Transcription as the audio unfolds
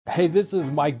Hey, this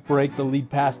is Mike Brake, the lead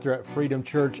pastor at Freedom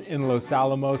Church in Los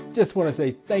Alamos. Just want to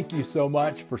say thank you so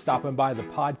much for stopping by the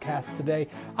podcast today.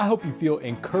 I hope you feel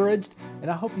encouraged and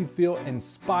I hope you feel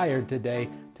inspired today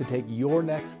to take your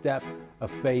next step of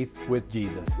faith with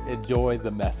Jesus. Enjoy the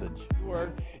message.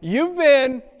 You've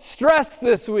been stressed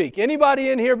this week. Anybody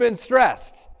in here been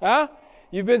stressed? Huh?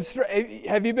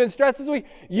 Have you been stressed this week?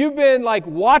 You've been like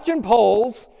watching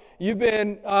polls. You've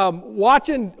been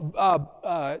watching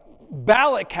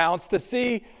ballot counts to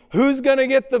see who's going to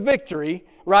get the victory,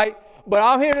 right? But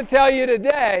I'm here to tell you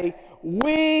today,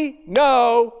 we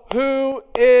know who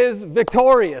is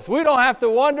victorious. We don't have to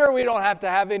wonder. We don't have to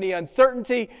have any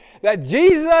uncertainty that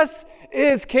Jesus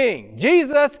is king.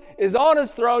 Jesus is on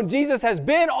his throne. Jesus has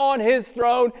been on his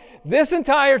throne this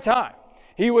entire time.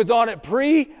 He was on it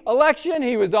pre-election.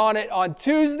 He was on it on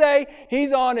Tuesday.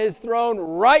 He's on his throne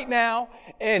right now,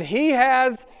 and he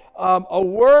has a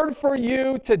word for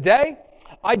you today.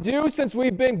 I do, since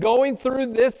we've been going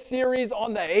through this series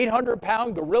on the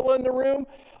 800-pound gorilla in the room,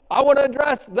 I want to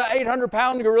address the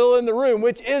 800-pound gorilla in the room,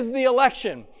 which is the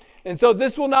election. And so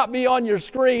this will not be on your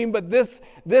screen, but this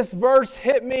verse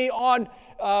hit me on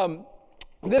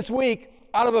this week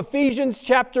out of Ephesians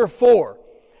chapter 4.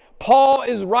 Paul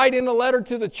is writing a letter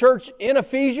to the church in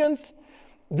Ephesians.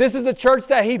 This is a church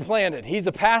that he planted. He's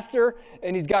a pastor,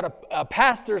 and he's got a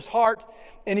pastor's heart.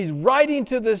 And he's writing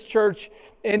to this church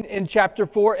in chapter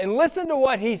 4. And listen to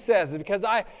what he says, because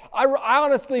I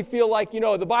honestly feel like,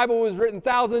 the Bible was written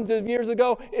thousands of years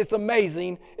ago. It's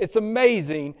amazing. It's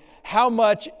amazing how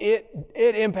much it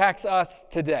impacts us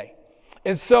today.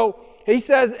 And so he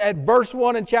says at verse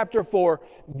 1 in chapter 4,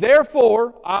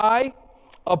 "Therefore I,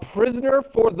 a prisoner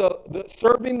for the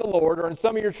serving the Lord," or in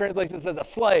some of your translations it says a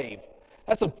slave.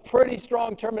 That's a pretty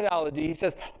strong terminology. He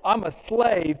says, I'm a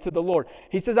slave to the Lord.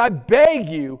 He says, "I beg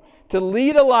you to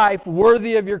lead a life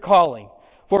worthy of your calling.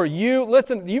 For you,"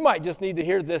 listen, you might just need to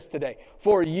hear this today.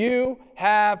 "For you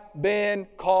have been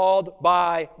called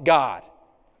by God."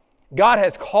 God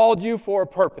has called you for a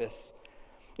purpose.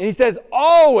 And he says,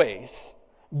 "Always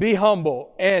be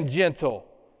humble and gentle.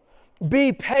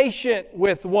 Be patient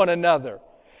with one another.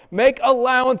 Make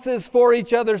allowances for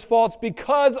each other's faults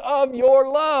because of your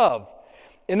love."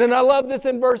 And then I love this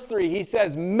in verse 3. He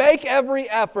says, "Make every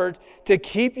effort to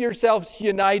keep yourselves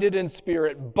united in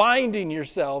spirit, binding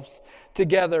yourselves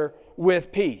together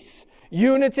with peace."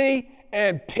 Unity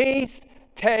and peace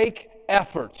take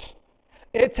effort.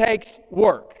 It takes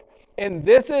work. And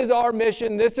this is our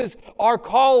mission. This is our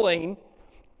calling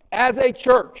as a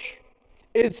church,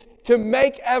 is to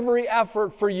make every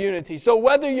effort for unity. So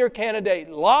whether your candidate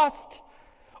lost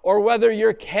or whether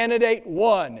your candidate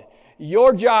won,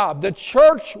 your job, the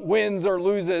church wins or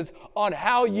loses on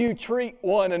how you treat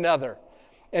one another.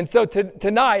 And so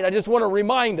tonight, I just want to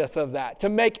remind us of that, to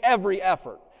make every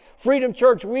effort. Freedom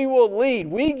Church, we will lead.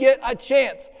 We get a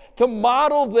chance to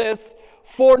model this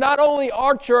for not only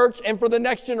our church and for the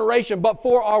next generation, but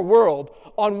for our world,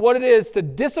 on what it is to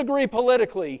disagree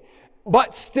politically,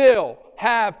 but still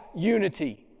have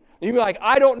unity. You'd be like,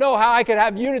 I don't know how I could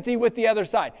have unity with the other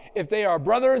side. If they are a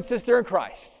brother and sister in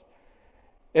Christ,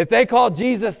 if they call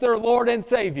Jesus their Lord and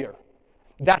Savior,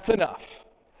 that's enough.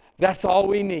 That's all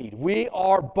we need. We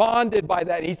are bonded by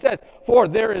that. He says, "For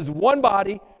there is one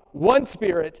body, one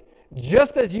Spirit,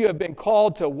 just as you have been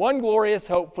called to one glorious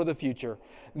hope for the future.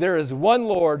 There is one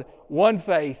Lord, one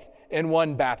faith, and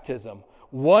one baptism.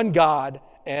 One God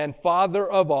and Father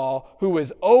of all, who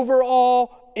is over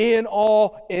all,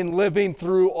 and living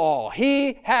through all."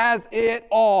 He has it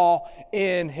all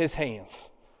in his hands.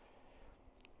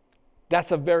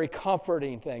 That's a very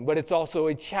comforting thing, but it's also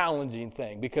a challenging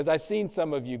thing, because I've seen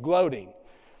some of you gloating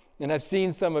and I've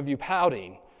seen some of you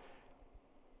pouting.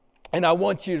 And I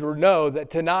want you to know that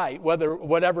tonight,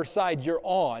 whatever side you're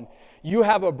on, you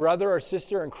have a brother or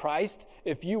sister in Christ.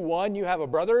 If you won, you have a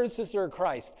brother or sister in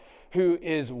Christ who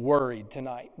is worried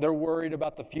tonight. They're worried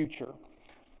about the future.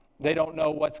 They don't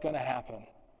know what's going to happen.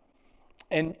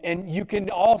 And you can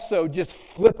also just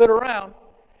flip it around.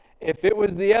 If it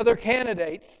was the other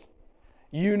candidates,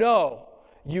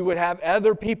 you would have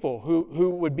other people who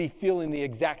would be feeling the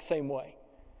exact same way.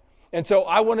 And so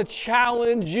I want to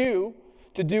challenge you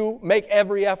to make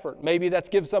every effort. Maybe that's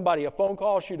give somebody a phone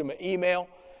call, shoot them an email,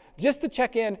 just to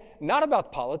check in, not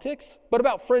about politics, but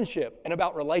about friendship and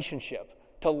about relationship,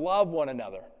 to love one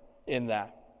another in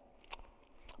that.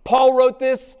 Paul wrote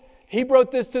this. He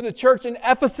wrote this to the church in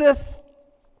Ephesus.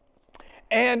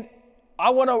 And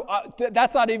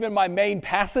that's not even my main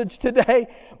passage today.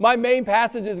 My main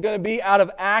passage is going to be out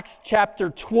of Acts chapter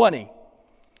 20.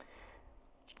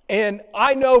 And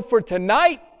I know for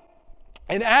tonight,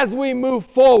 and as we move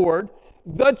forward,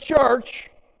 the church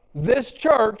this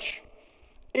church,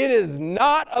 it is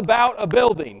not about a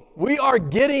building. We are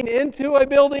getting into a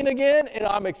building again, and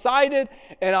I'm excited,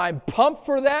 and I'm pumped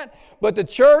for that. But the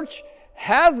church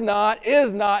has not,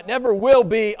 is not, never will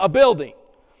be a building.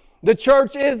 The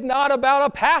church is not about a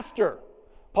pastor.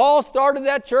 Paul started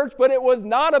that church, but it was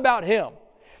not about him.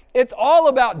 It's all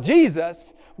about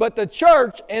Jesus, but the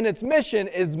church and its mission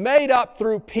is made up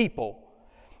through people.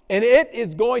 And it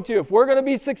is going to, if we're going to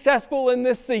be successful in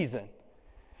this season,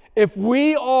 if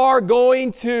we are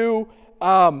going to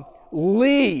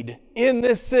lead in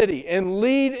this city and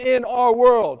lead in our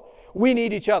world, we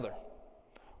need each other.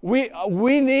 We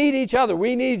need each other.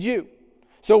 We need you.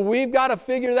 So we've got to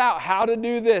figure out how to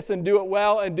do this and do it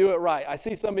well and do it right. I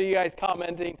see some of you guys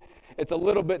commenting. It's a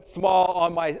little bit small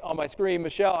on my screen.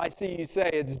 Michelle, I see you say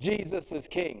it's Jesus is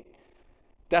King.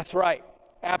 That's right.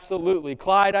 Absolutely.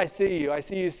 Clyde, I see you. I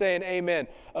see you saying amen.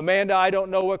 Amanda, I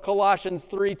don't know what Colossians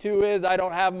 3:2 is. I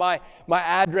don't have my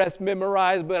address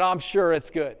memorized, but I'm sure it's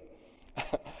good.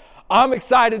 I'm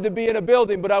excited to be in a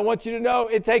building, but I want you to know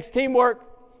it takes teamwork.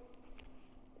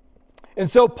 And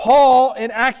so Paul, in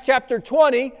Acts chapter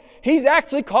 20, he's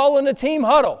actually calling a team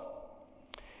huddle.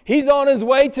 He's on his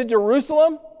way to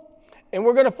Jerusalem, and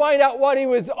we're going to find out what he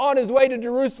was on his way to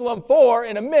Jerusalem for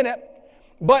in a minute.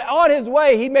 But on his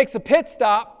way, he makes a pit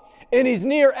stop, and he's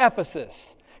near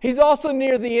Ephesus. He's also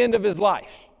near the end of his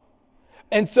life.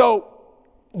 And so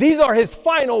these are his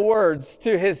final words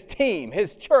to his team,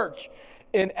 his church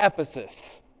in Ephesus.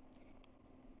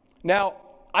 Now,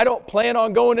 I don't plan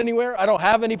on going anywhere. I don't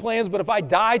have any plans, but if I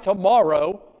die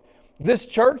tomorrow, this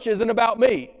church isn't about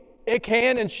me. It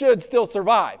can and should still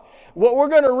survive. What we're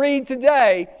going to read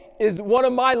today is one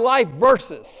of my life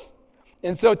verses.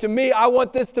 And so to me, I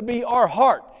want this to be our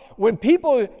heart. When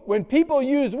people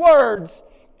use words,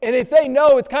 and if they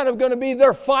know it's kind of going to be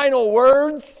their final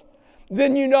words,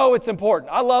 then you know it's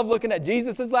important. I love looking at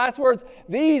Jesus' last words.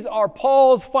 These are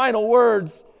Paul's final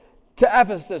words to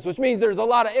Ephesus, which means there's a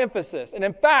lot of emphasis. And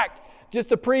in fact,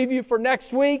 just a preview for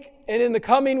next week and in the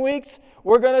coming weeks,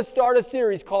 we're going to start a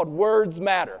series called Words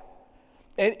Matter.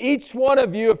 And each one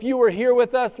of you, if you were here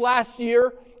with us last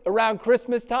year around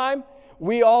Christmas time,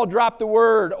 we all dropped a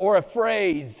word or a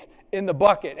phrase in the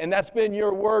bucket, and that's been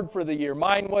your word for the year.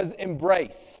 Mine was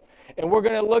embrace. And we're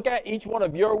going to look at each one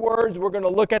of your words. We're going to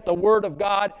look at the Word of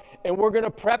God, and we're going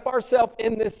to prep ourselves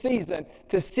in this season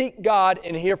to seek God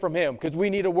and hear from Him, because we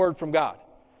need a word from God.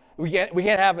 We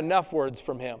can't have enough words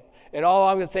from Him. And all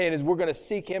I'm saying is we're going to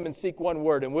seek Him and seek one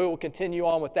word, and we will continue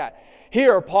on with that.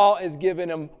 Here, Paul is giving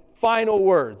them final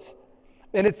words.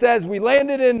 And it says, we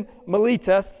landed in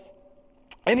Miletus,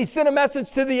 and he sent a message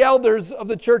to the elders of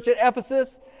the church at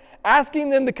Ephesus, asking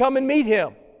them to come and meet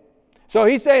him. So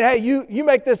he's saying, hey, you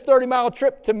make this 30-mile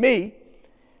trip to me.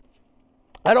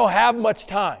 I don't have much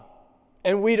time,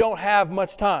 and we don't have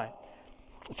much time.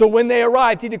 So when they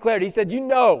arrived, he declared, he said, you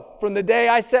know, from the day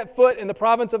I set foot in the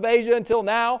province of Asia until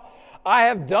now, I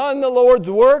have done the Lord's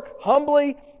work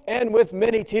humbly and with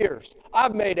many tears.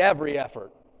 I've made every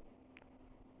effort.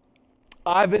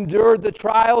 I've endured the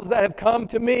trials that have come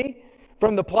to me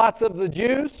from the plots of the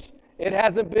Jews. It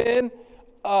hasn't been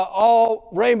all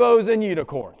rainbows and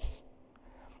unicorns.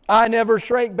 I never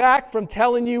shrank back from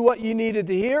telling you what you needed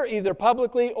to hear, either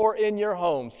publicly or in your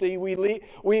home. See,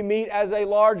 we meet as a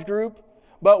large group,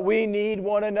 but we need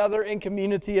one another in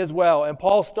community as well. And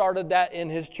Paul started that in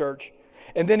his church.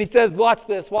 And then he says, watch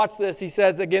this. He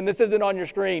says, again, this isn't on your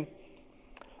screen.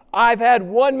 I've had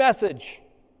one message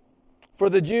for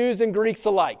the Jews and Greeks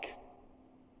alike.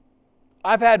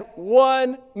 I've had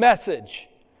one message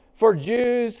for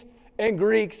Jews and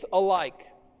Greeks alike.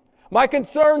 My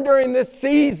concern during this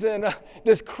season,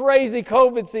 this crazy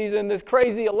COVID season, this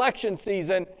crazy election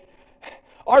season,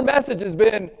 our message has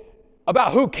been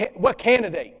about what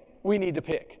candidate we need to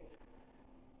pick.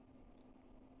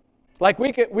 Like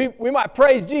we might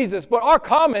praise Jesus, but our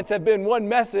comments have been one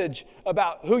message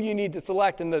about who you need to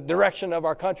select in the direction of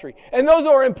our country. And those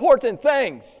are important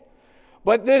things.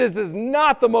 But this is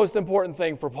not the most important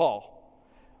thing for Paul.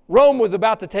 Rome was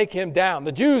about to take him down.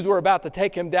 The Jews were about to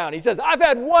take him down. He says, I've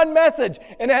had one message,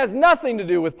 and it has nothing to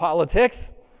do with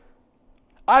politics.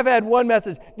 I've had one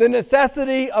message, the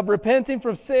necessity of repenting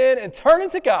from sin and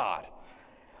turning to God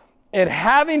and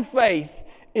having faith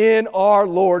in our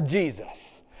Lord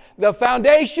Jesus. The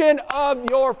foundation of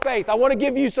your faith. I want to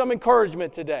give you some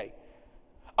encouragement today.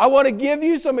 I want to give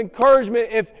you some encouragement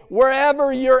if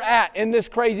wherever you're at in this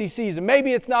crazy season.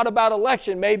 Maybe it's not about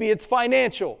election. Maybe it's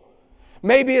financial.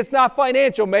 Maybe it's not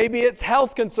financial. Maybe it's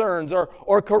health concerns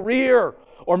or career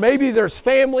Or maybe there's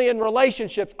family and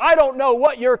relationships. I don't know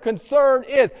what your concern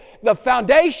is. The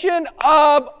foundation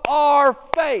of our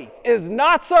faith is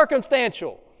not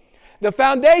circumstantial. The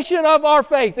foundation of our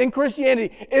faith in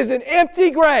Christianity is an empty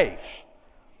grave.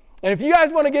 And if you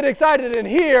guys want to get excited in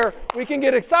here, we can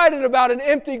get excited about an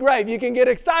empty grave. You can get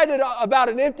excited about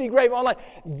an empty grave online.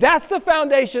 That's the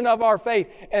foundation of our faith.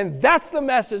 And that's the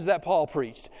message that Paul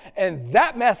preached. And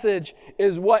that message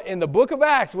is what in the book of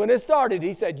Acts, when it started,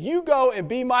 he said, you go and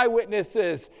be my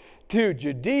witnesses to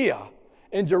Judea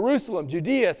and Jerusalem,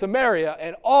 Judea, Samaria,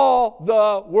 and all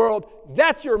the world.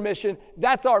 That's your mission.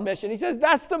 That's our mission. He says,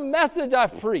 that's the message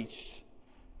I've preached.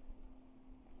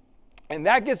 And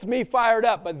that gets me fired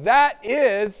up, but that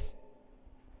is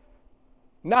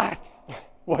not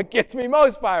what gets me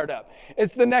most fired up.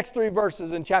 It's the next 3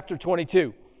 verses in chapter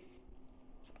 22.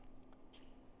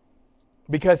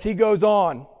 Because he goes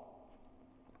on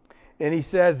and he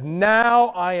says, now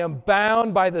I am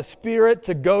bound by the Spirit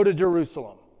to go to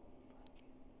Jerusalem.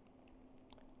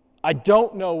 I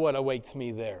don't know what awaits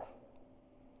me there,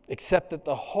 except that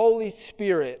the Holy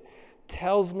Spirit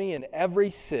tells me in every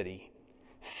city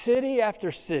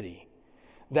after city,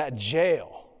 that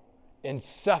jail and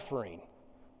suffering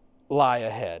lie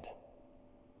ahead.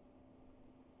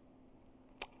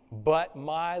 But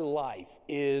my life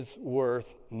is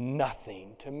worth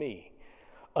nothing to me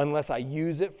unless I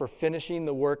use it for finishing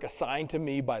the work assigned to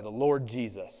me by the Lord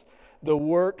Jesus, the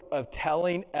work of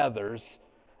telling others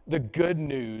the good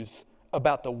news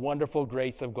about the wonderful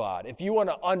grace of God. If you want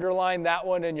to underline that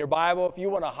one in your Bible, if you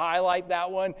want to highlight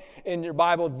that one in your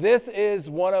Bible, this is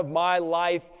one of my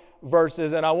life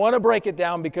verses, and I want to break it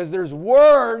down because there's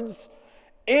words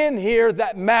in here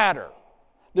that matter.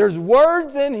 There's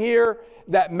words in here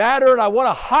that matter, and I want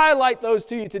to highlight those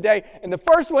to you today. And the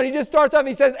first one, he just starts off,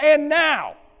 he says, and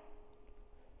now,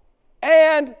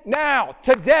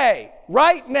 today,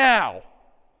 right now.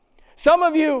 Some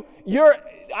of you,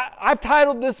 I've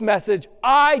titled this message,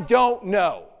 I don't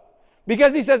know.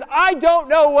 Because he says, I don't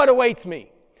know what awaits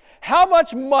me. How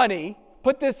much money,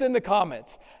 put this in the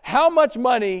comments, how much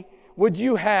money would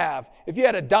you have if you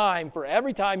had a dime for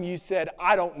every time you said,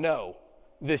 I don't know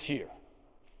this year?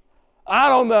 I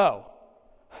don't know.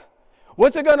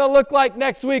 What's it going to look like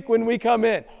next week when we come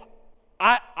in?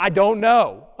 I don't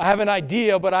know. I have an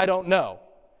idea, but I don't know.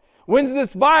 When's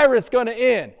this virus going to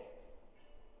end?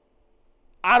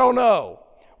 I don't know.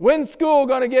 When's school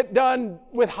going to get done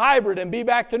with hybrid and be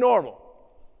back to normal?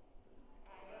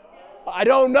 I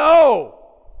don't know.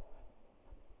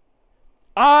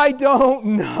 I don't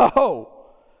know.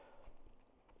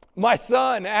 My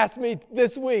son asked me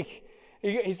this week,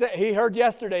 he said he heard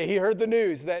yesterday, he heard the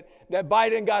news that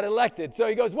Biden got elected. So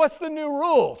he goes, what's the new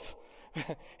rules?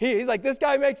 He's like, this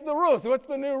guy makes the rules. What's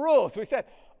the new rules? We said,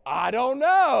 I don't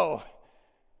know.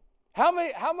 How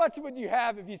much would you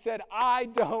have if you said, I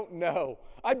don't know?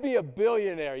 I'd be a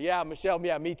billionaire. Yeah, Michelle,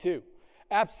 yeah, me too.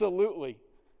 Absolutely.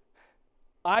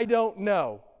 I don't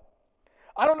know.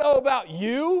 I don't know about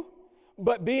you,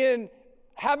 but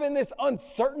having this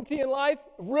uncertainty in life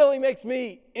really makes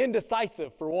me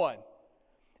indecisive, for one.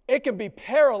 It can be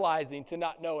paralyzing to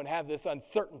not know and have this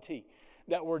uncertainty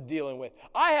that we're dealing with.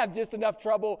 I have just enough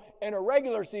trouble in a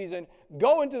regular season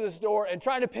going to the store and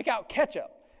trying to pick out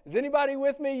ketchup. Is anybody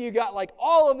with me? You got like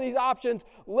all of these options,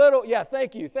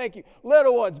 thank you,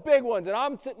 little ones, big ones, and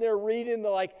I'm sitting there reading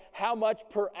the like how much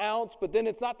per ounce, but then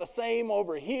it's not the same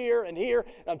over here and here,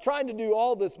 and I'm trying to do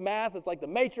all this math, it's like the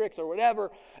Matrix or whatever,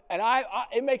 and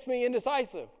it makes me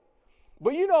indecisive.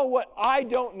 But you know what I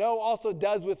don't know also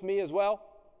does with me as well?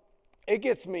 It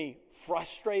gets me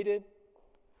frustrated.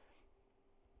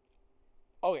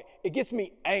 Okay, it gets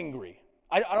me angry.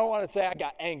 I don't want to say I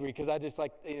got angry because I just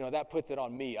like, that puts it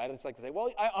on me. I just like to say, well,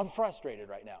 I'm frustrated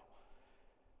right now.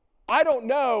 I don't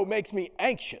know makes me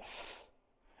anxious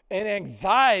and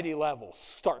anxiety levels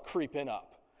start creeping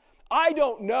up. I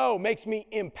don't know makes me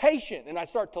impatient and I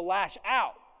start to lash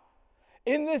out.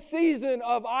 In this season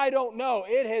of I don't know,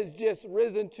 it has just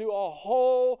risen to a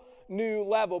whole new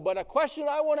level. But a question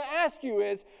I want to ask you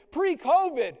is,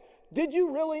 pre-COVID, did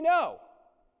you really know?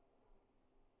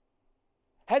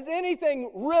 Has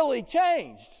anything really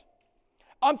changed?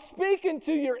 I'm speaking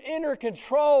to your inner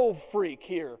control freak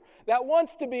here that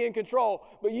wants to be in control,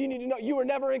 but you need to know you were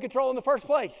never in control in the first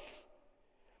place.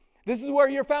 This is where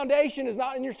your foundation is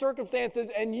not in your circumstances,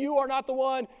 and you are not the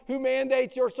one who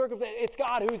mandates your circumstance. It's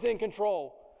God who's in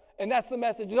control. And that's the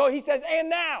message. So he says, and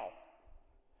now,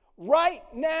 right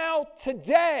now,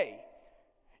 today,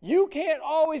 you can't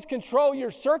always control your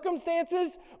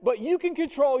circumstances, but you can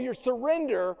control your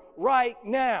surrender right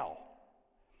now.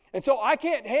 And so I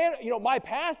can't handle, my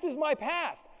past is my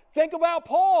past. Think about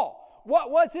Paul.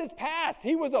 What was his past?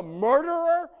 He was a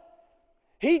murderer.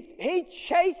 He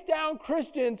chased down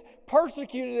Christians,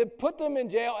 persecuted them, put them in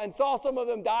jail, and saw some of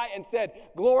them die and said,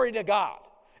 glory to God.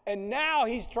 And now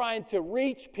he's trying to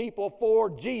reach people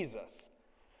for Jesus.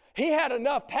 He had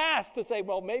enough past to say,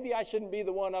 well, maybe I shouldn't be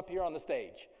the one up here on the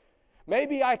stage.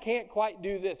 Maybe I can't quite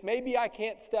do this. Maybe I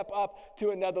can't step up to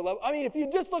another level. I mean, if you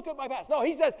just look at my past. No,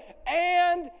 he says,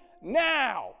 and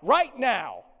now, right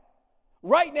now,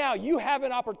 you have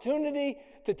an opportunity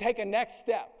to take a next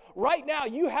step. Right now,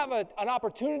 you have an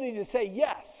opportunity to say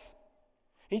yes.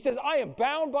 He says, I am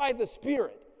bound by the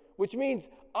Spirit, which means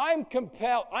I'm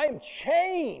compelled, I am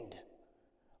chained.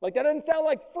 Like, that doesn't sound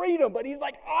like freedom, but he's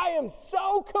like, I am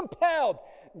so compelled.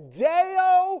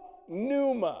 Deo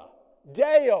pneuma.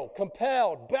 Deo,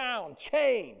 compelled, bound,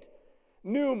 chained.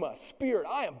 Pneuma, Spirit.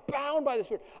 I am bound by the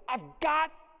Spirit. I've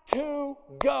got to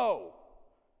go.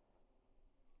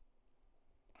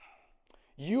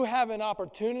 You have an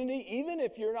opportunity, even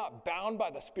if you're not bound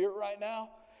by the Spirit right now.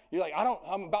 You're like,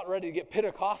 I'm about ready to get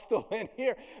Pentecostal in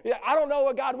here. I don't know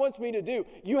what God wants me to do.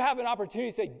 You have an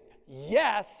opportunity to say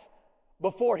yes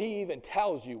before he even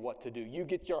tells you what to do. You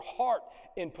get your heart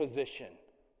in position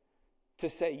to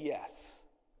say yes.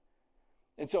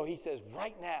 And so he says,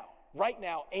 right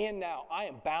now, and now, I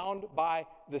am bound by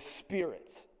the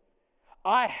Spirit.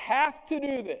 I have to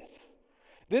do this.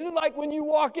 This is like when you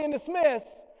walk into Smith's,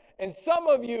 and some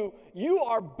of you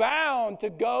are bound to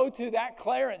go to that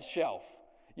clearance shelf.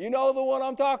 You know the one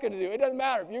I'm talking to. It doesn't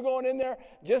matter if you're going in there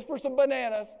just for some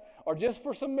bananas or just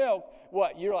for some milk.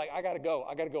 What? You're like, I got to go.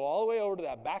 I got to go all the way over to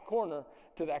that back corner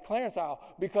to that clearance aisle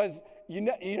because you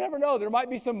never know. There might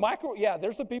be some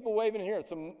there's some people waving here.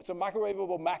 Some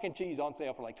microwavable mac and cheese on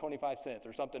sale for like 25 cents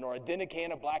or something, or a dinner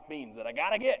can of black beans that I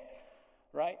got to get,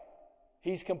 right?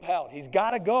 He's compelled. He's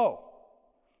got to go.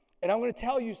 And I'm going to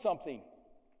tell you something.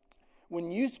 When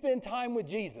you spend time with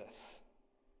Jesus,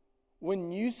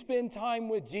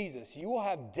 you will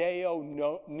have Deo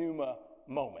pneuma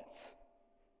moments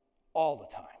all the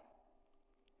time.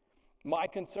 My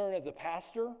concern as a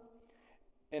pastor,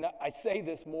 and I say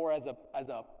this more as a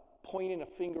pointing a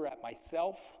finger at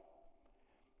myself,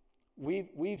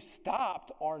 we've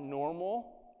stopped our normal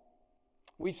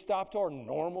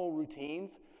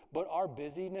routines, but our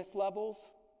busyness levels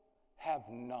have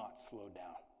not slowed down.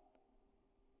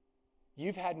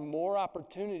 You've had more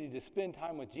opportunity to spend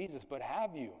time with Jesus, but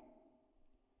have you?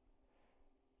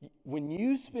 When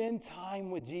you spend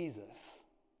time with Jesus,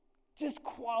 just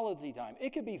quality time,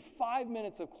 it could be 5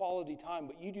 minutes of quality time,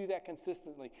 but you do that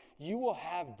consistently, you will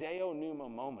have Deo pneuma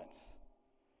moments.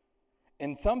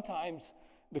 And sometimes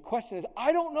the question is,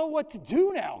 I don't know what to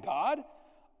do now, God.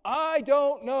 I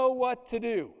don't know what to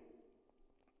do.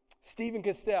 Stephen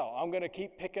Castell, I'm going to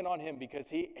keep picking on him because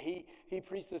he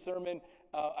preached a sermon,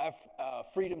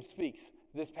 Freedom Speaks,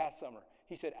 this past summer.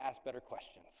 He said, ask better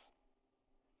questions.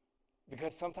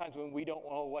 Because sometimes when we don't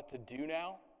know what to do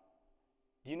now,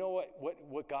 do you know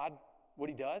what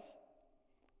he does?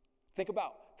 Think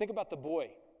about the boy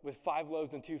with 5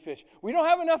 loaves and 2 fish. We don't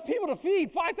have enough people to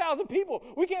feed 5,000 people.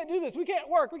 We can't do this. We can't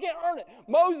work. We can't earn it.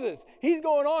 Moses, he's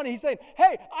going on. He's saying,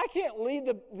 hey, I can't lead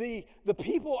the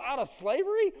people out of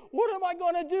slavery. What am I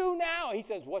going to do now? He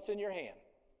says, what's in your hand?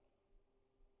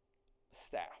 A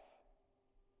staff.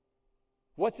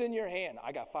 What's in your hand?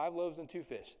 I got 5 loaves and 2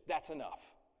 fish. That's enough.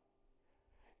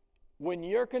 When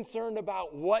you're concerned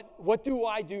about what do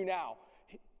I do now?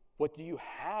 What do you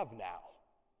have now?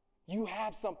 You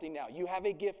have something now. You have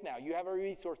a gift now. You have a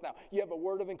resource now. You have a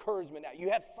word of encouragement now. You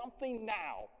have something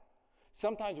now.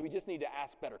 Sometimes we just need to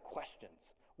ask better questions.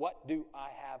 What do I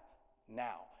have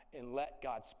now? And let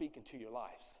God speak into your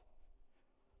lives.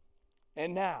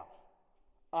 And now,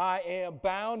 I am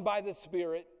bound by the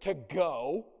Spirit to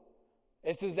go.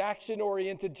 This is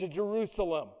action-oriented to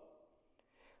Jerusalem.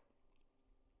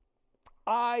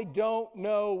 I don't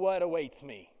know what awaits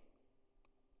me.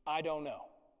 I don't know.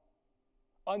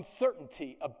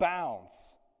 Uncertainty abounds.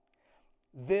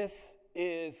 This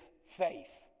is faith.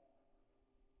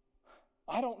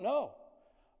 I don't know.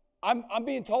 I'm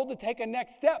being told to take a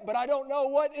next step, but I don't know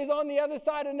what is on the other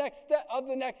side of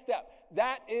the next step.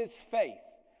 That is faith.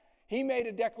 He made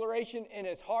a declaration in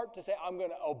his heart to say, I'm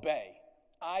going to obey.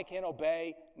 I can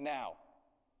obey now.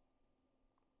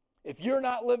 If you're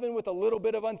not living with a little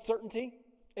bit of uncertainty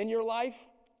in your life,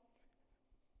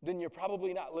 then you're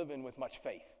probably not living with much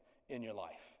faith in your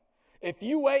life. If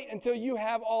you wait until you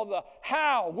have all the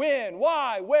how, when,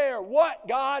 why, where, what,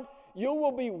 God, you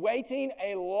will be waiting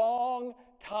a long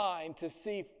time to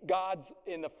see God's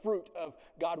in the fruit of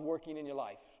God working in your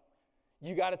life.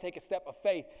 You got to take a step of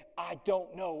faith. I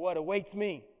don't know what awaits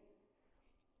me.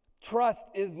 Trust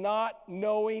is not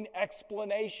knowing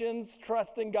explanations.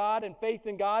 Trust in God and faith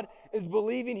in God is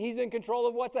believing He's in control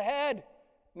of what's ahead,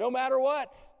 no matter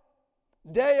what.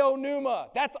 Deo pneuma.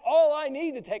 That's all I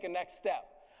need to take a next step.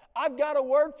 I've got a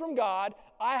word from God.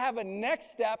 I have a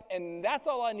next step, and that's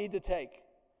all I need to take.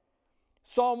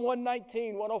 Psalm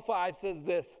 119, 105 says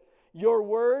this, "Your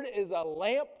word is a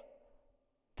lamp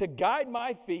to guide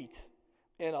my feet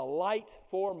and a light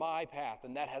for my path."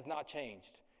 And that has not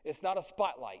changed. It's not a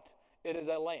spotlight. It is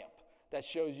a lamp that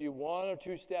shows you one or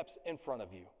two steps in front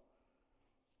of you.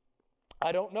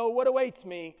 I don't know what awaits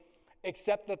me,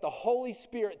 except that the Holy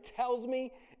Spirit tells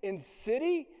me in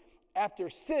city after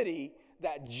city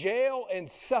that jail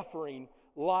and suffering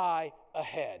lie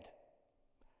ahead.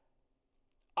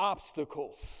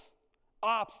 Obstacles.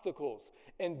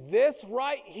 And this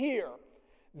right here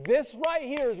is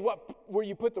where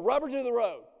you put the rubber to the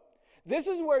road. This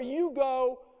is where you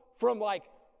go from like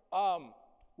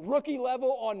rookie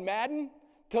level on Madden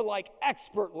to like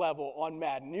expert level on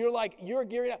Madden. You're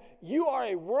gearing up. You are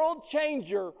a world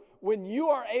changer when you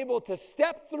are able to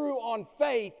step through on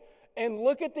faith and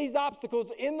look at these obstacles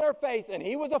in their face. And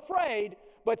he was afraid,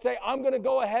 but say, I'm going to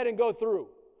go ahead and go through.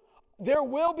 There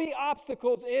will be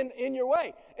obstacles in your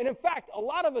way. And in fact, a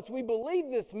lot of us, we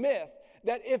believe this myth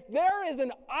that if there is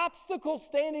an obstacle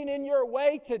standing in your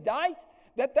way tonight,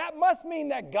 that must mean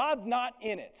that God's not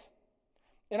in it.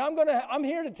 And I'm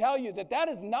here to tell you that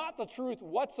is not the truth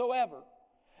whatsoever.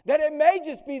 That it may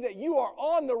just be that you are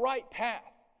on the right path.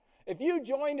 If you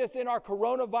joined us in our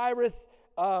coronavirus,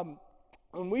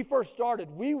 when we first started,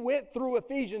 we went through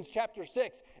Ephesians chapter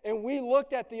 6, and we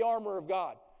looked at the armor of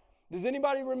God. Does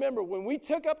anybody remember when we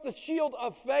took up the shield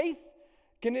of faith?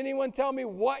 Can anyone tell me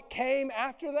what came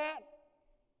after that?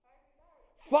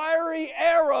 Fiery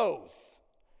arrows.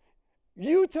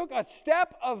 You took a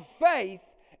step of faith,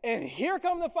 and here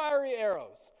come the fiery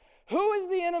arrows. Who is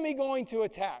the enemy going to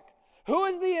attack? Who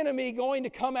is the enemy going to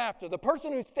come after? The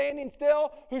person who's standing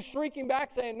still, who's shrieking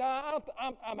back saying, "No,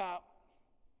 I'm out."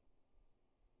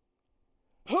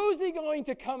 Who's he going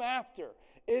to come after?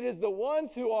 It is the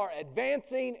ones who are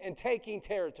advancing and taking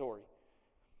territory.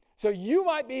 So you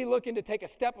might be looking to take a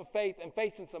step of faith and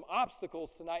facing some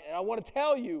obstacles tonight. And I want to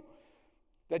tell you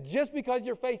that just because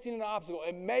you're facing an obstacle,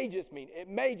 it may just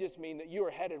mean that you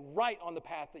are headed right on the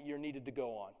path that you're needed to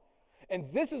go on.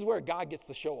 And this is where God gets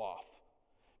to show off.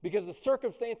 Because the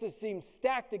circumstances seem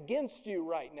stacked against you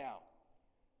right now.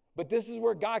 But this is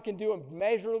where God can do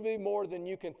immeasurably more than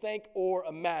you can think or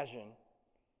imagine.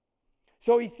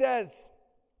 So he says,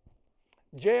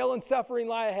 jail and suffering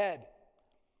lie ahead.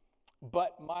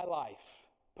 But my life,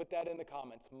 put that in the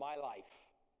comments, my life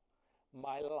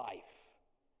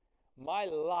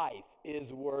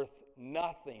is worth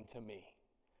nothing to me.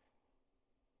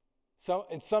 So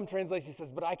in some translations, he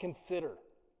says, but I consider.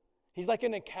 He's like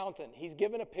an accountant. He's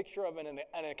given a picture of an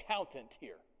accountant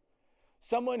here.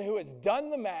 Someone who has done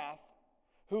the math,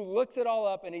 who looks it all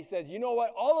up, and he says, you know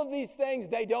what? All of these things,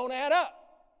 they don't add up.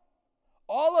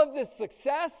 All of this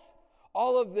success,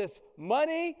 all of this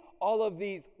money, all of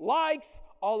these likes,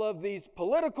 all of these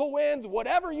political wins,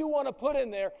 whatever you want to put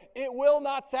in there, it will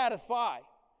not satisfy.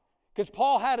 Because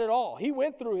Paul had it all. He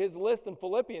went through his list in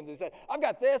Philippians and said, I've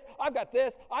got this, I've got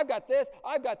this, I've got this,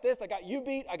 I've got this, I got you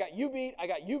beat, I got you beat, I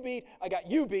got you beat, I got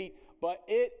you beat, but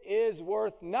it is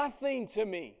worth nothing to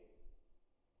me.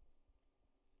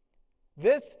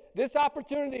 This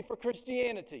opportunity for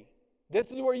Christianity, this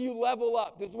is where you level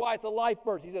up. This is why it's a life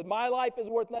verse. He says, my life is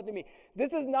worth nothing to me.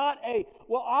 This is not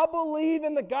I'll believe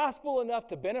in the gospel enough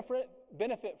to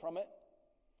benefit from it.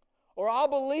 Or I'll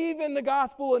believe in the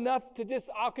gospel enough to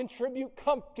I'll contribute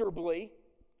comfortably.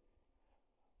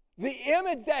 The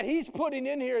image that he's putting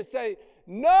in here is saying,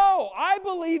 no, I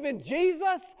believe in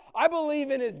Jesus. I believe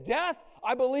in his death.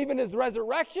 I believe in his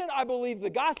resurrection. I believe the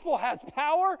gospel has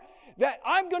power, that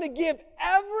I'm going to give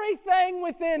everything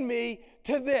within me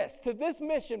to this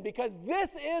mission, because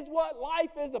this is what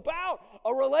life is about,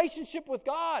 a relationship with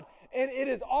God. And it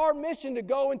is our mission to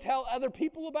go and tell other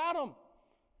people about him.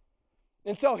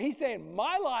 And so he's saying,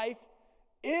 my life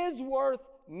is worth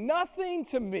nothing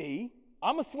to me.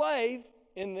 I'm a slave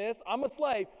in this. I'm a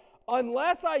slave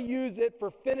unless I use it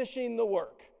for finishing the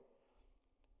work.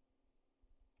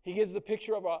 He gives the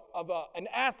picture of an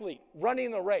athlete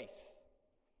running a race.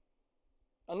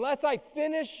 Unless I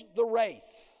finish the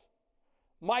race,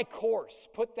 my course,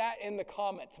 put that in the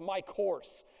comments, my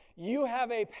course. You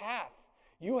have a path.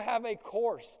 You have a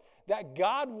course that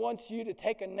God wants you to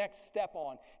take a next step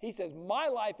on. He says, my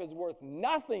life is worth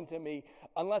nothing to me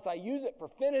unless I use it for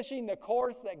finishing the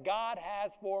course that God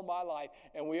has for my life.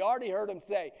 And we already heard him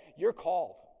say, you're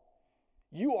called.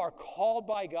 You are called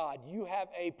by God. You have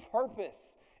a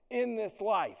purpose in this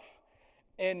life.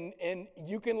 And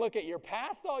you can look at your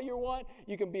past all you want.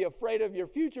 You can be afraid of your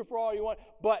future for all you want.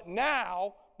 But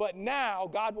now,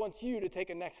 God wants you to take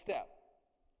a next step.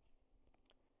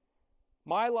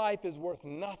 My life is worth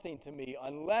nothing to me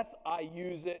unless I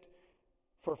use it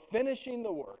for finishing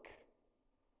the work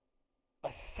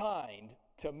assigned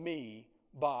to me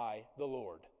by the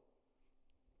Lord.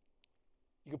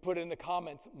 You can put in the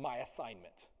comments, my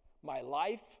assignment. My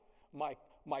life,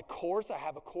 my course, I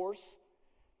have a course,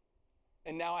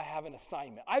 and now I have an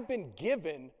assignment. I've been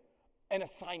given an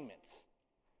assignment.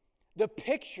 The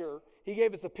picture, he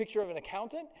gave us a picture of an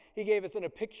accountant. He gave us a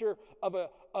picture of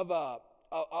a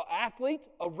athlete,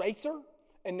 a racer,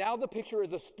 and now the picture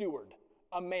is a steward,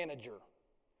 a manager.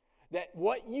 That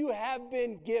what you have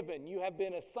been given, you have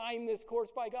been assigned this course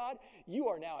by God, you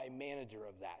are now a manager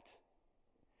of that.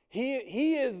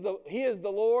 He is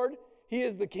the Lord, He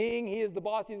is the King, He is the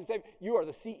boss, He's the Savior. You are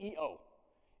the CEO.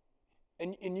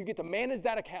 And you get to manage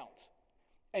that account.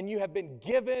 And you have been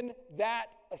given that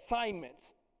assignment.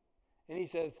 And he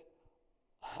says,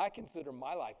 I consider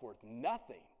my life worth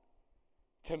nothing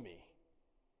to me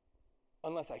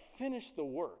unless I finish the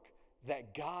work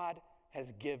that God has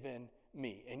given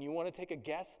me. And you want to take a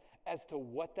guess as to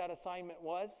what that assignment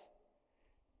was?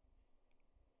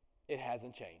 It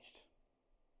hasn't changed.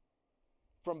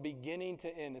 From beginning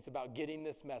to end, it's about getting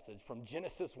this message from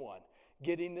Genesis 1,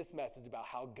 getting this message about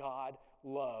how God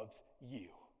loves you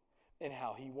and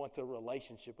how He wants a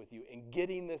relationship with you, and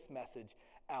getting this message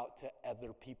out to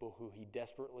other people who He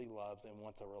desperately loves and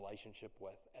wants a relationship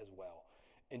with as well.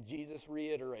 And Jesus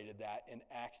reiterated that in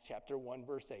Acts chapter 1,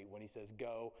 verse 8, when He says,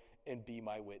 go and be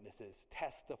my witnesses,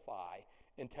 testify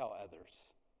and tell others.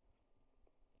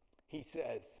 He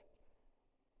says,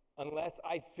 unless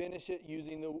I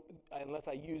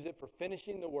use it for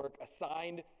finishing the work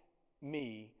assigned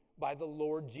me by the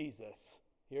Lord Jesus,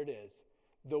 here it is,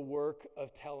 the work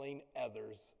of telling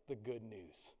others the good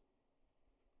news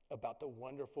about the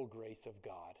wonderful grace of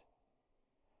God.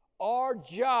 Our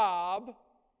job,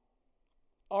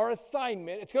 our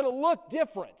assignment, it's going to look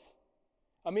different.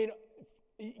 I mean,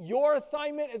 your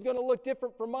assignment is going to look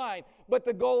different from mine, but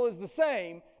the goal is the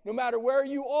same. No matter where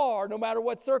you are, no matter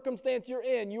what circumstance you're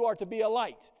in, you are to be a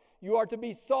light. You are to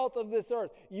be salt of this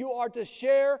earth. You are to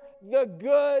share the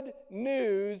good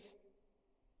news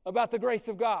about the grace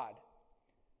of God.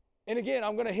 And again,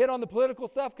 I'm going to hit on the political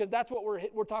stuff because that's what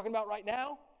we're talking about right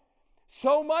now.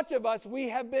 So much of us, we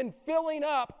have been filling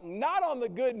up, not on the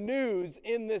good news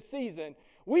in this season,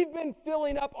 we've been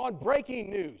filling up on breaking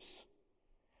news.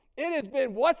 It has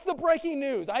been, what's the breaking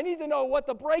news? I need to know what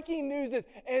the breaking news is,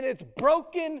 and it's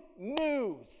broken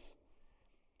news.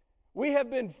 We have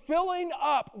been filling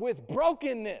up with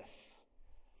brokenness.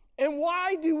 And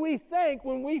why do we think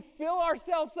when we fill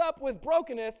ourselves up with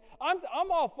brokenness,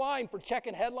 I'm all fine for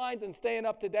checking headlines and staying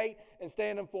up to date and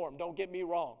staying informed, don't get me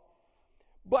wrong.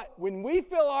 But when we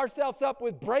fill ourselves up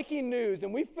with breaking news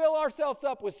and we fill ourselves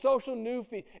up with social news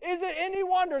feeds, is it any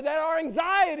wonder that our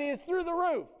anxiety is through the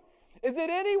roof? Is it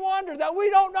any wonder that we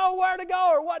don't know where to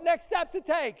go or what next step to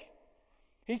take?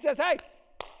 He says, hey,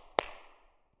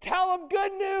 tell them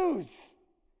good news.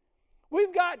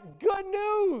 We've got good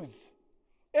news.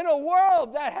 In a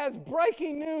world that has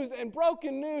breaking news and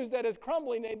broken news that is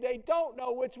crumbling and they don't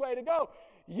know which way to go,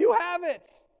 you have it.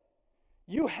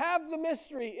 You have the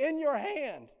mystery in your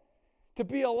hand to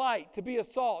be a light, to be a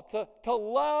salt, to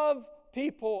love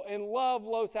people and love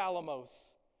Los Alamos.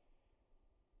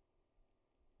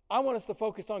 I want us to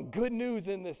focus on good news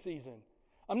in this season.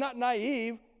 I'm not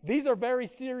naive. These are very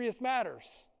serious matters,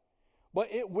 but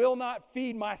it will not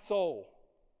feed my soul.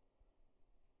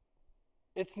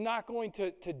 It's not going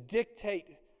to dictate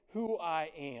who I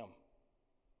am.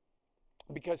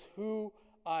 Because who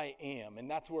I am, and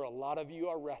that's where a lot of you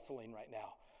are wrestling right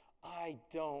now. I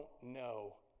don't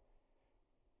know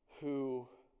who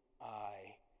I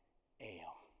am.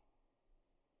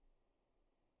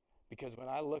 Because when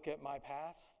I look at my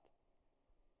past,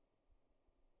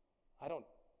 I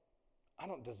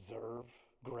don't deserve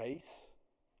grace.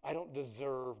 I don't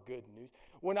deserve good news.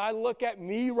 When I look at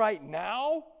me right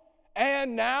now,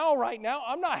 right now,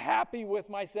 I'm not happy with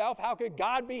myself. How could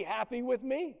God be happy with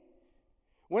me?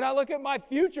 When I look at my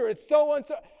future, it's so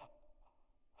uncertain.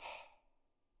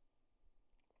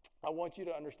 I want you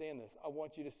to understand this. I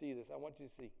want you to see this. I want you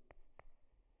to see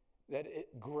that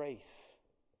grace.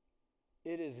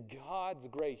 It is God's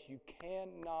grace. You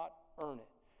cannot earn it.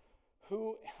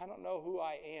 I don't know who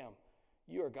I am.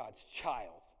 You are God's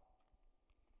child.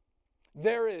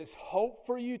 There is hope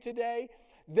for you today.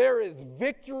 There is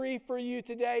victory for you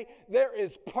today. There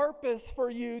is purpose for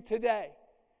you today.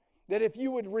 that if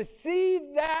you would receive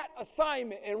that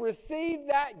assignment and receive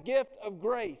that gift of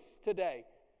grace today,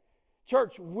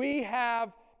 church, we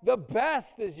have the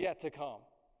best is yet to come.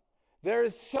 There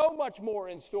is so much more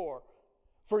in store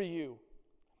for you.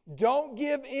 Don't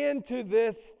give in to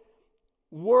this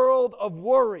world of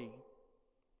worry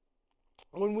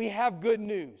when we have good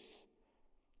news.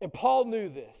 And Paul knew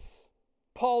this.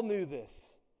 Paul knew this.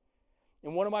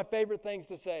 And one of my favorite things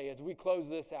to say as we close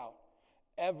this out,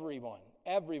 everyone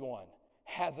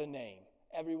has a name.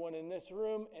 Everyone in this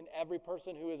room and every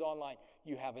person who is online,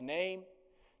 you have a name,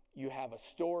 you have a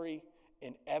story,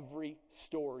 and every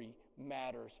story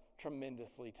matters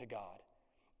tremendously to God.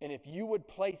 And if you would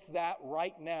place that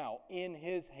right now in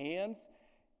His hands,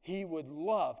 He would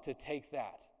love to take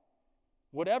that.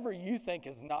 Whatever you think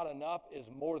is not enough is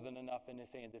more than enough in His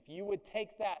hands. If you would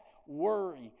take that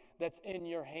worry that's in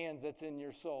your hands, that's in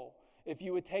your soul, if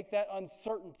you would take that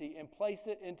uncertainty and place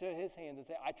it into His hands and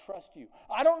say, I trust you.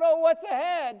 I don't know what's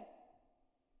ahead,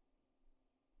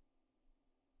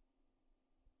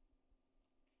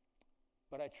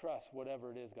 but I trust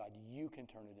whatever it is, God, you can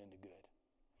turn it into good.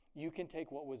 You can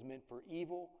take what was meant for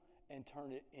evil and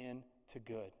turn it into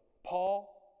good.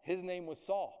 Paul, his name was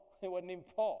Saul. It wasn't even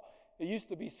Paul. It used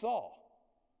to be Saul.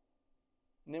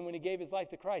 And then when he gave his life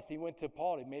to Christ, he went to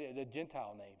Paul. He made it a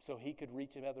Gentile name so he could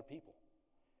reach other people.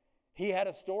 He had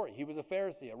a story. He was a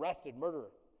Pharisee, arrested,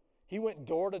 murderer. He went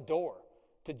door to door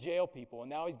to jail people, and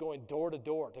now he's going door to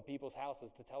door to people's houses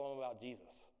to tell them about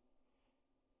Jesus.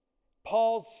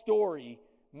 Paul's story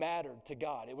mattered to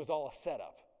God. It was all a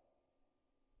setup.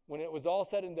 When it was all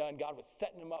said and done, God was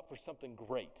setting him up for something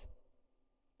great.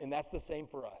 And that's the same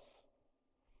for us.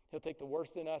 He'll take the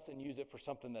worst in us and use it for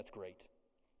something that's great.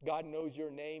 God knows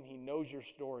your name, He knows your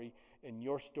story, and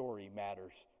your story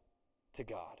matters to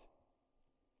God.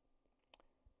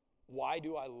 Why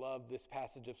do I love this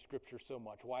passage of Scripture so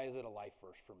much? Why is it a life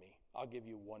verse for me? I'll give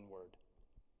you one word.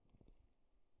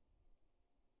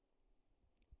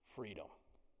 Freedom.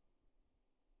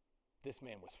 This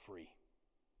man was free.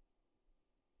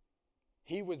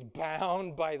 He was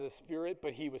bound by the Spirit,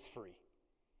 but he was free.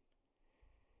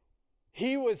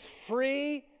 He was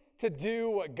free to do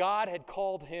what God had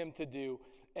called him to do,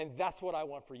 and that's what I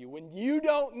want for you. When you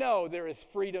don't know, there is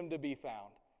freedom to be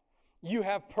found. You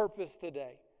have purpose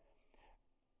today.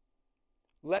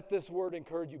 Let this word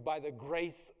encourage you by the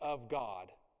grace of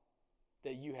God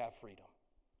that you have freedom.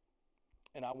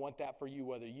 And I want that for you,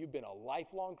 whether you've been a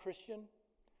lifelong Christian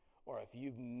or if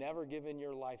you've never given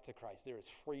your life to Christ, there is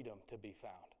freedom to be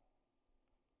found.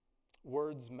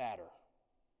 Words matter.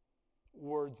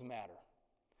 Words matter.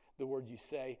 The words you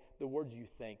say, the words you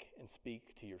think and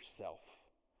speak to yourself.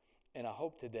 And I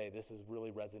hope today this has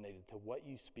really resonated to what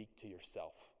you speak to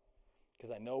yourself.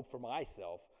 Because I know for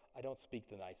myself, I don't speak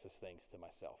the nicest things to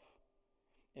myself.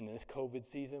 In this COVID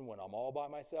season, when I'm all by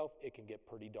myself, it can get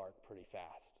pretty dark pretty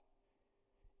fast.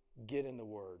 Get in the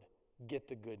Word. Get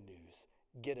the good news.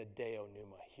 Get a Deo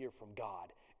Pneuma. Hear from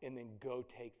God. And then go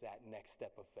take that next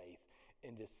step of faith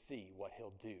and just see what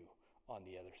He'll do on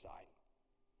the other side.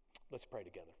 Let's pray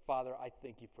together. Father, I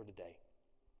thank you for today.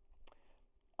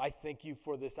 I thank you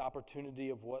for this opportunity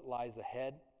of what lies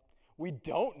ahead. We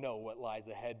don't know what lies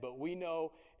ahead, but we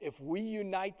know if we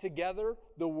unite together,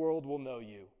 the world will know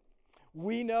you.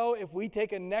 We know if we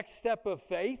take a next step of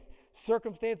faith,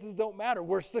 circumstances don't matter.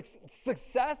 Where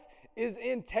success is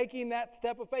in taking that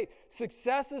step of faith.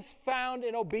 Success is found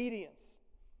in obedience.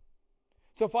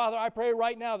 So, Father, I pray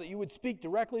right now that you would speak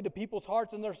directly to people's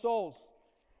hearts and their souls.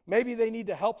 Maybe they need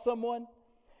to help someone.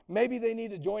 Maybe they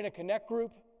need to join a connect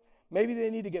group. Maybe they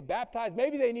need to get baptized.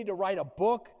 Maybe they need to write a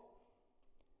book.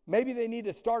 Maybe they need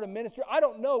to start a ministry. I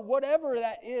don't know. Whatever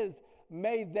that is,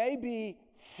 may they be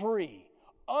free,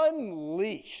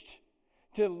 unleashed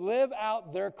to live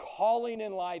out their calling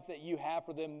in life that you have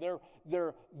for them,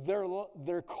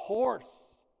 their course,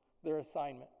 their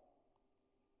assignment.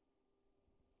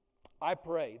 I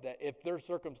pray that if their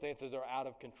circumstances are out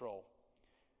of control,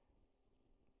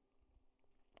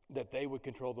 that they would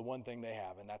control the one thing they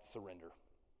have, and that's surrender.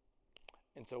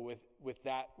 And so with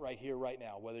that right here, right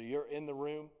now, whether you're in the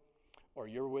room or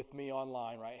you're with me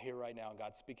online right here, right now, and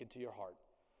God's speaking to your heart,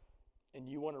 and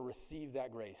you want to receive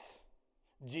that grace,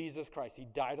 Jesus Christ, He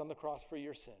died on the cross for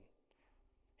your sin.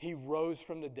 He rose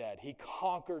from the dead. He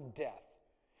conquered death.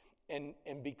 And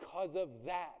because of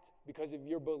that, because of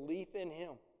your belief in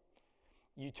Him,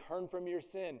 you turn from your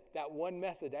sin. That one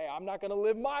message, hey, I'm not going to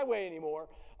live my way anymore.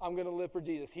 I'm going to live for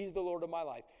Jesus. He's the Lord of my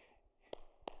life.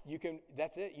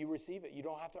 That's it. You receive it. You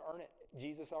don't have to earn it.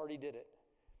 Jesus already did it.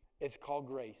 It's called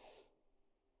grace.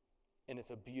 And it's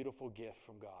a beautiful gift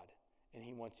from God. And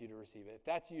He wants you to receive it. If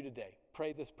that's you today,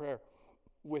 pray this prayer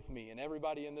with me. And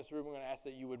everybody in this room, I'm going to ask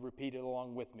that you would repeat it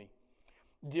along with me.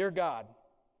 Dear God,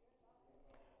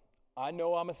 I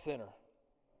know I'm a sinner,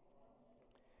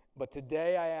 but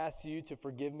today I ask you to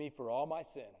forgive me for all my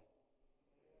sin.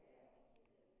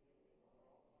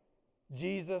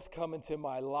 Jesus, come into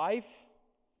my life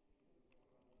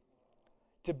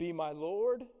to be my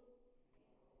Lord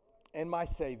and my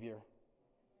Savior.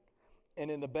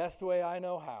 And in the best way I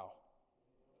know how,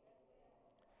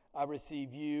 I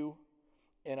receive you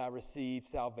and I receive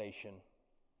salvation.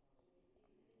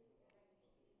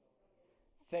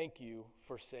 Thank you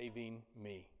for saving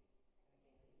me.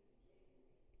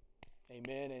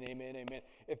 Amen and amen, amen.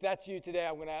 If that's you today,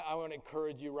 I want to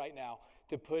encourage you right now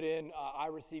to put in I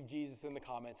receive Jesus in the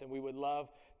comments, and we would love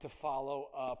to follow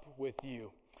up with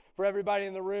you. For everybody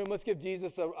in the room, let's give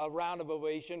Jesus a round of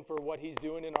ovation for what he's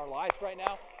doing in our lives right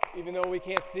now, even though we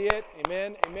can't see it.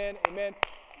 Amen, amen, amen.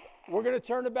 We're going to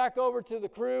turn it back over to the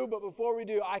crew, but before we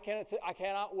do, I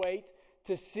cannot wait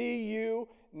to see you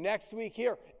next week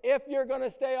here. If you're going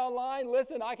to stay online,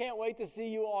 listen, I can't wait to see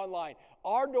you online.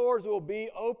 Our doors will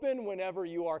be open whenever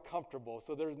you are comfortable,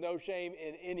 so there's no shame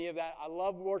in any of that. I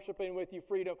love worshiping with you,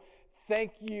 Freedom.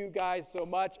 Thank you guys so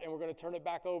much, and we're going to turn it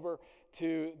back over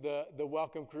to the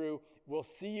welcome crew. We'll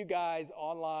see you guys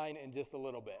online in just a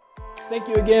little bit. Thank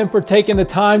you again for taking the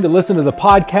time to listen to the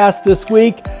podcast this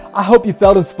week. I hope you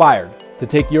felt inspired to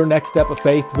take your next step of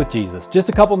faith with Jesus. Just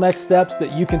a couple next steps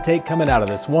that you can take coming out of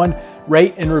this. One,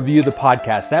 rate and review the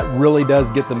podcast. That really does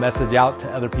get the message out to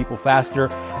other people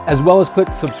faster, as well as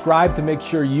click subscribe to make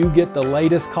sure you get the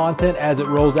latest content as it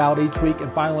rolls out each week.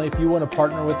 And finally, if you want to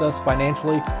partner with us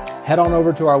financially, head on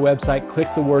over to our website, click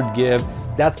the word give.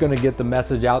 That's going to get the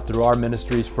message out through our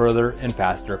ministries further and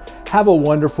faster. Have a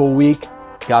wonderful week.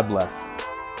 God bless.